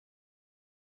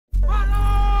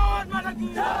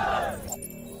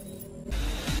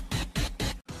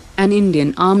An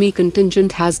Indian Army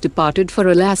contingent has departed for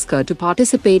Alaska to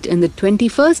participate in the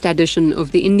 21st edition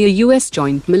of the India-US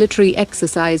Joint Military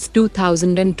Exercise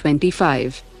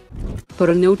 2025. Per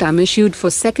a note issued for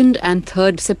 2nd and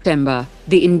 3rd September,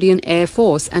 the Indian Air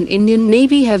Force and Indian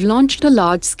Navy have launched a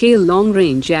large-scale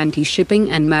long-range anti-shipping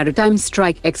and maritime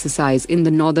strike exercise in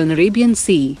the northern Arabian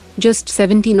Sea, just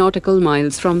 70 nautical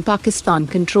miles from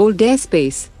Pakistan-controlled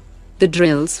airspace. The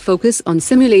drills focus on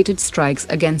simulated strikes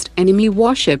against enemy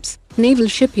warships, naval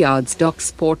shipyards,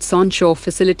 docks, ports, onshore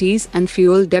facilities and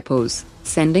fuel depots,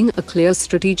 sending a clear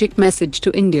strategic message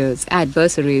to India's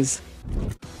adversaries.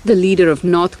 The leader of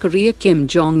North Korea, Kim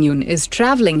Jong-un, is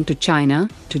traveling to China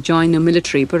to join a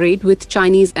military parade with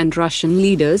Chinese and Russian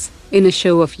leaders in a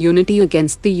show of unity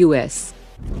against the US.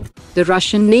 The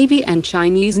Russian Navy and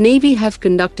Chinese Navy have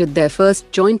conducted their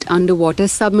first joint underwater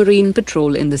submarine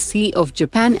patrol in the Sea of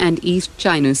Japan and East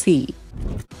China Sea.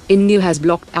 India has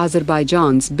blocked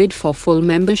Azerbaijan's bid for full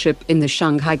membership in the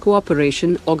Shanghai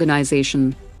Cooperation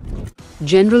Organization.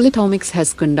 General Atomics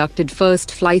has conducted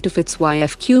first flight of its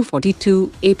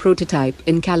YFQ-42 prototype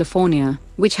in California,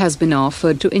 which has been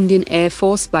offered to Indian Air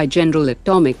Force by General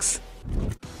Atomics.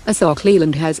 Ashok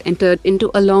Leyland has entered into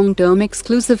a long-term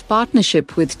exclusive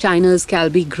partnership with China's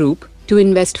CALB group to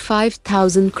invest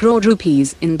 5,000 crore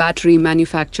rupees in battery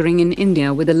manufacturing in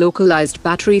India with a localized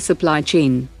battery supply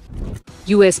chain.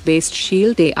 US-based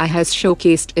Shield AI has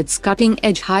showcased its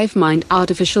cutting-edge Hivemind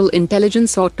artificial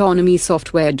intelligence autonomy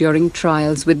software during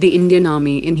trials with the Indian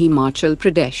Army in Himachal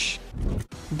Pradesh.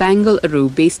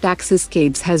 Bengaluru-based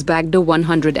Axiscades has bagged a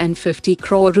 150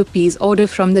 crore rupees order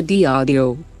from the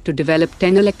DRDO to develop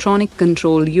 10 electronic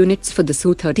control units for the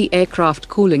Su-30 aircraft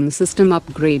cooling system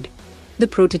upgrade. The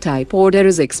prototype order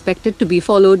is expected to be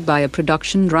followed by a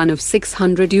production run of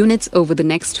 600 units over the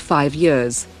next 5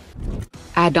 years.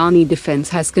 Adani Defense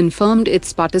has confirmed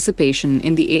its participation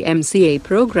in the AMCA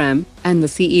program, and the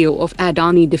CEO of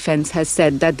Adani Defense has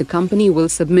said that the company will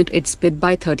submit its bid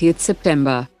by 30th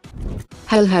September.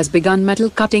 HAL has begun metal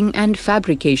cutting and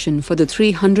fabrication for the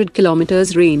 300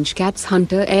 km range CATS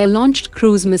Hunter air-launched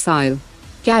cruise missile.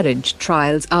 Carriage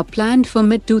trials are planned for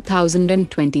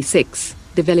mid-2026,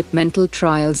 developmental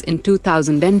trials in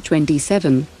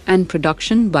 2027, and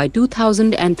production by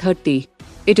 2030.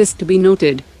 It is to be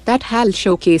noted that HAL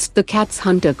showcased the CATS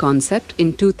Hunter concept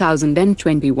in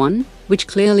 2021, which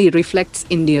clearly reflects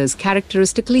India's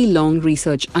characteristically long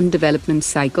research and development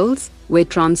cycles, where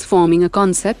transforming a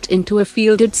concept into a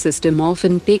fielded system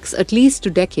often takes at least a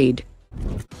decade.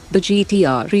 The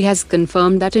GTRE has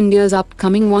confirmed that India's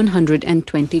upcoming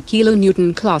 120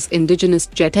 kN class indigenous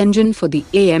jet engine for the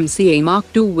AMCA Mark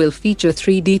II will feature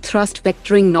 3D thrust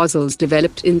vectoring nozzles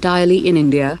developed entirely in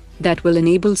India that will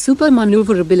enable super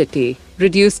maneuverability,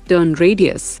 reduced turn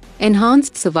radius,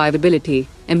 enhanced survivability,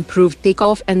 improved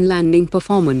takeoff and landing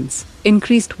performance,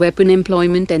 increased weapon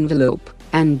employment envelope,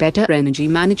 and better energy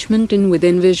management in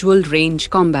within visual range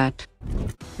combat.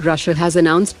 Russia has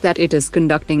announced that it is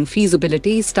conducting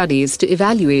feasibility studies to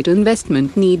evaluate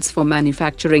investment needs for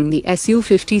manufacturing the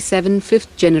Su-57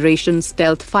 fifth-generation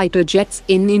stealth fighter jets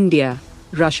in India.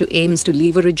 Russia aims to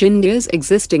leverage India's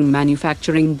existing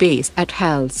manufacturing base at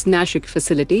HAL's Nashik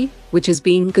facility, which is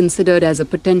being considered as a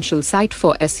potential site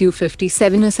for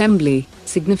Su-57 assembly,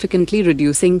 significantly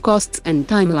reducing costs and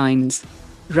timelines.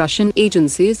 Russian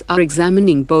agencies are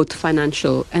examining both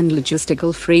financial and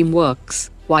logistical frameworks,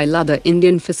 while other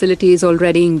Indian facilities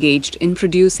already engaged in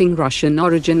producing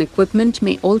Russian-origin equipment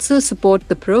may also support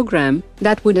the program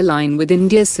that would align with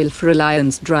India's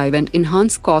self-reliance drive and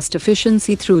enhance cost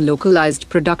efficiency through localized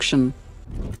production.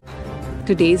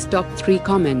 Today's top 3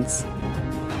 comments.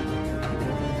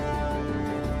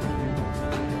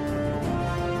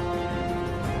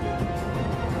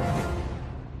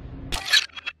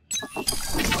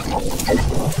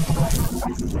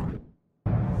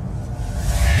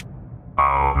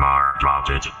 Omar dropped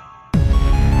it.